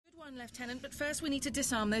on, Lieutenant, but first we need to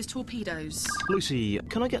disarm those torpedoes. Lucy,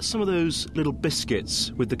 can I get some of those little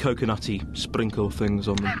biscuits with the coconutty sprinkle things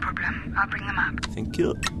on them? No problem. I'll bring them up. Thank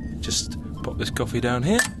you. Just pop this coffee down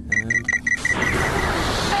here.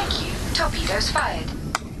 Thank you. Torpedoes fired.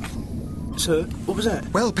 Sir, what was that?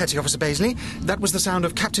 Well, Petty Officer Baisley, that was the sound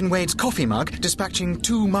of Captain Wade's coffee mug dispatching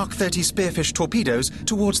 2 Mark 30 Spearfish torpedoes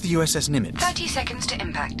towards the USS Nimitz. 30 seconds to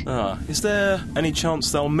impact. Is there any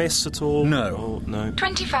chance they'll miss at all? No. Or no?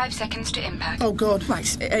 25 seconds to impact. Oh, God.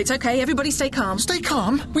 Right, it's okay. Everybody stay calm. Stay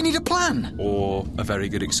calm. We need a plan. Or a very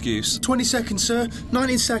good excuse. 20 seconds, sir.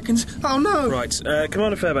 19 seconds. Oh, no! Right,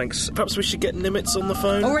 Commander Fairbanks, perhaps we should get Nimitz on the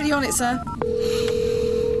phone? Already on it, sir.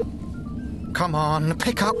 Come on,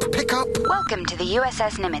 pick up. Welcome to the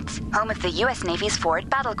USS Nimitz, home of the U.S. Navy's Forward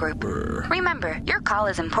Battle Group. Remember, your call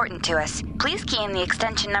is important to us. Please key in the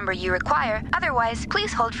extension number you require. Otherwise,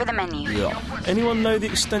 please hold for the menu. Yeah. Anyone know the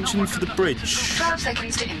extension for the bridge? 12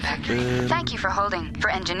 seconds to impact. Thank you for holding.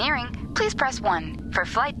 For engineering, please press 1. For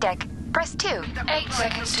flight deck, press 2. 8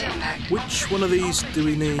 seconds to impact. Which one of these do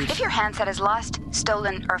we need? If your handset is lost,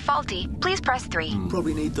 stolen, or faulty, please press 3.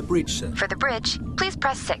 Probably need the bridge, sir. For the bridge, please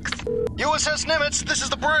press 6. USS Nimitz, this is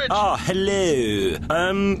the bridge. Hello.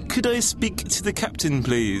 Could I speak to the captain,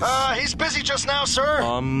 please? He's busy just now, sir.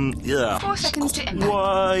 Yeah. 4 seconds to impact.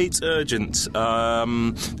 Quite urgent.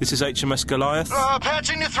 This is HMS Goliath.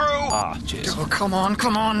 Patching you through. Cheers. Oh, come on.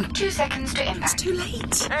 2 seconds to impact. It's too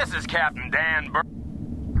late. This is Captain Dan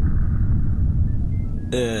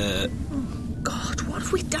God, what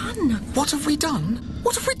have we done? What have we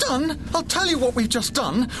done? I'll tell you what we've just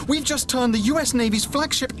done. We've just turned the US Navy's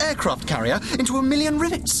flagship aircraft carrier into a million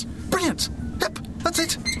rivets. Brilliant. Yep, that's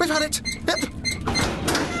it. We've had it. Yep.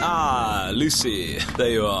 Lucy,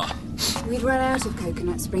 there you are. We'd run out of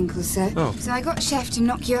coconut sprinkles, sir. Oh. So I got Chef to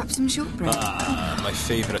knock you up some shortbread. My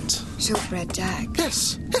favourite. Shortbread Jack.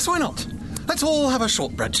 Yes, why not? Let's all have a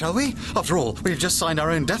shortbread, shall we? After all, we've just signed our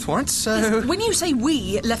own death warrants, so... When you say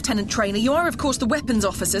we, Lieutenant Trainer, you are, of course, the weapons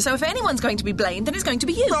officer, so if anyone's going to be blamed, then it's going to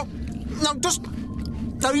be you. Now,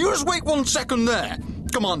 you just wait 1 second there,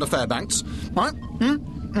 Commander Fairbanks. Right?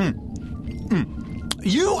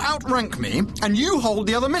 You outrank me, and you hold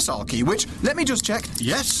the other missile key, which, let me just check,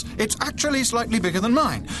 yes, it's actually slightly bigger than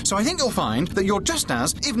mine. So I think you'll find that you're just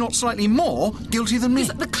as, if not slightly more, guilty than me.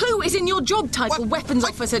 The clue is in your job title, weapons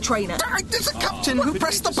officer trainer. It's a captain who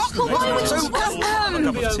pressed the button. Why would you...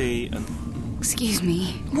 A cup of tea and... Excuse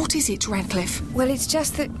me. What is it, Radcliffe? Well, it's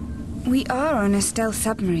just that we are on a stealth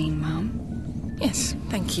submarine, Ma'am. Yes,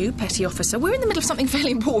 thank you, Petty Officer. We're in the middle of something fairly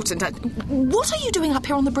important. What are you doing up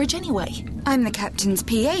here on the bridge anyway? I'm the captain's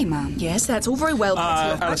PA, Ma'am. Yes, that's all very well, Petty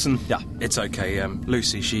Officer. Alison, yeah, it's okay.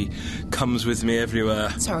 Lucy, she comes with me everywhere.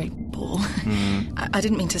 Sorry, Paul. I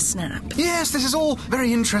didn't mean to snap. Yes, this is all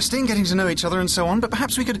very interesting, getting to know each other and so on, but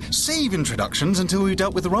perhaps we could save introductions until we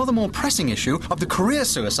dealt with the rather more pressing issue of the career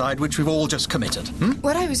suicide which we've all just committed.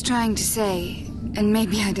 What I was trying to say, and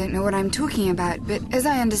maybe I don't know what I'm talking about, but as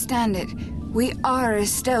I understand it, we are a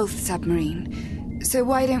stealth submarine. So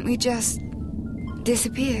why don't we just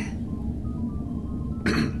disappear?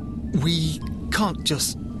 We can't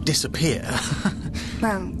just disappear.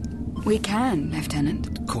 Well, we can,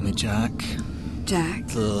 Lieutenant. Call me Jack. Jack.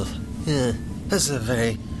 Yeah, that's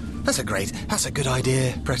a good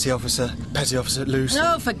idea, Petty Officer Lucy.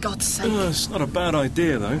 Oh, for God's sake. It's not a bad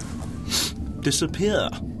idea, though. Disappear.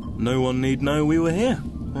 No one need know we were here.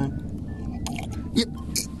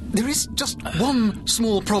 There is just one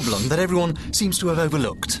small problem that everyone seems to have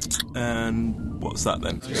overlooked. And what's that,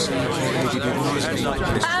 then?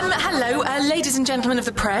 Hello, ladies and gentlemen of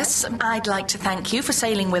the press. I'd like to thank you for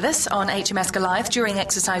sailing with us on HMS Goliath during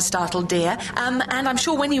Exercise Startled Deer. And I'm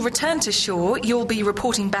sure when you return to shore, you'll be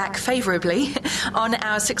reporting back favourably on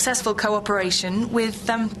our successful cooperation with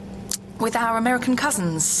our American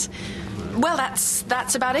cousins. Well,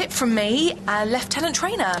 that's about it from me, Lieutenant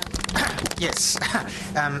Trainer. Yes,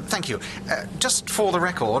 thank you. Just for the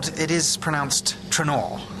record, it is pronounced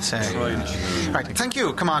Trenor. So, right. Thank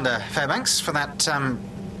you, Commander Fairbanks, for that.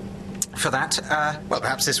 Well,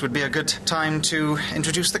 perhaps this would be a good time to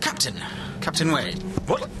introduce the captain, Captain Wade.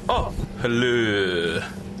 What? Oh, hello.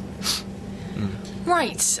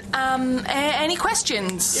 Right, any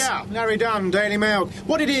questions? Yeah, Larry Dunn, Daily Mail.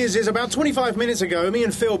 What it is about 25 minutes ago, me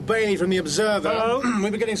and Phil Bailey from The Observer,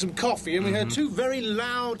 we were getting some coffee and we heard 2 very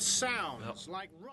loud sounds, like...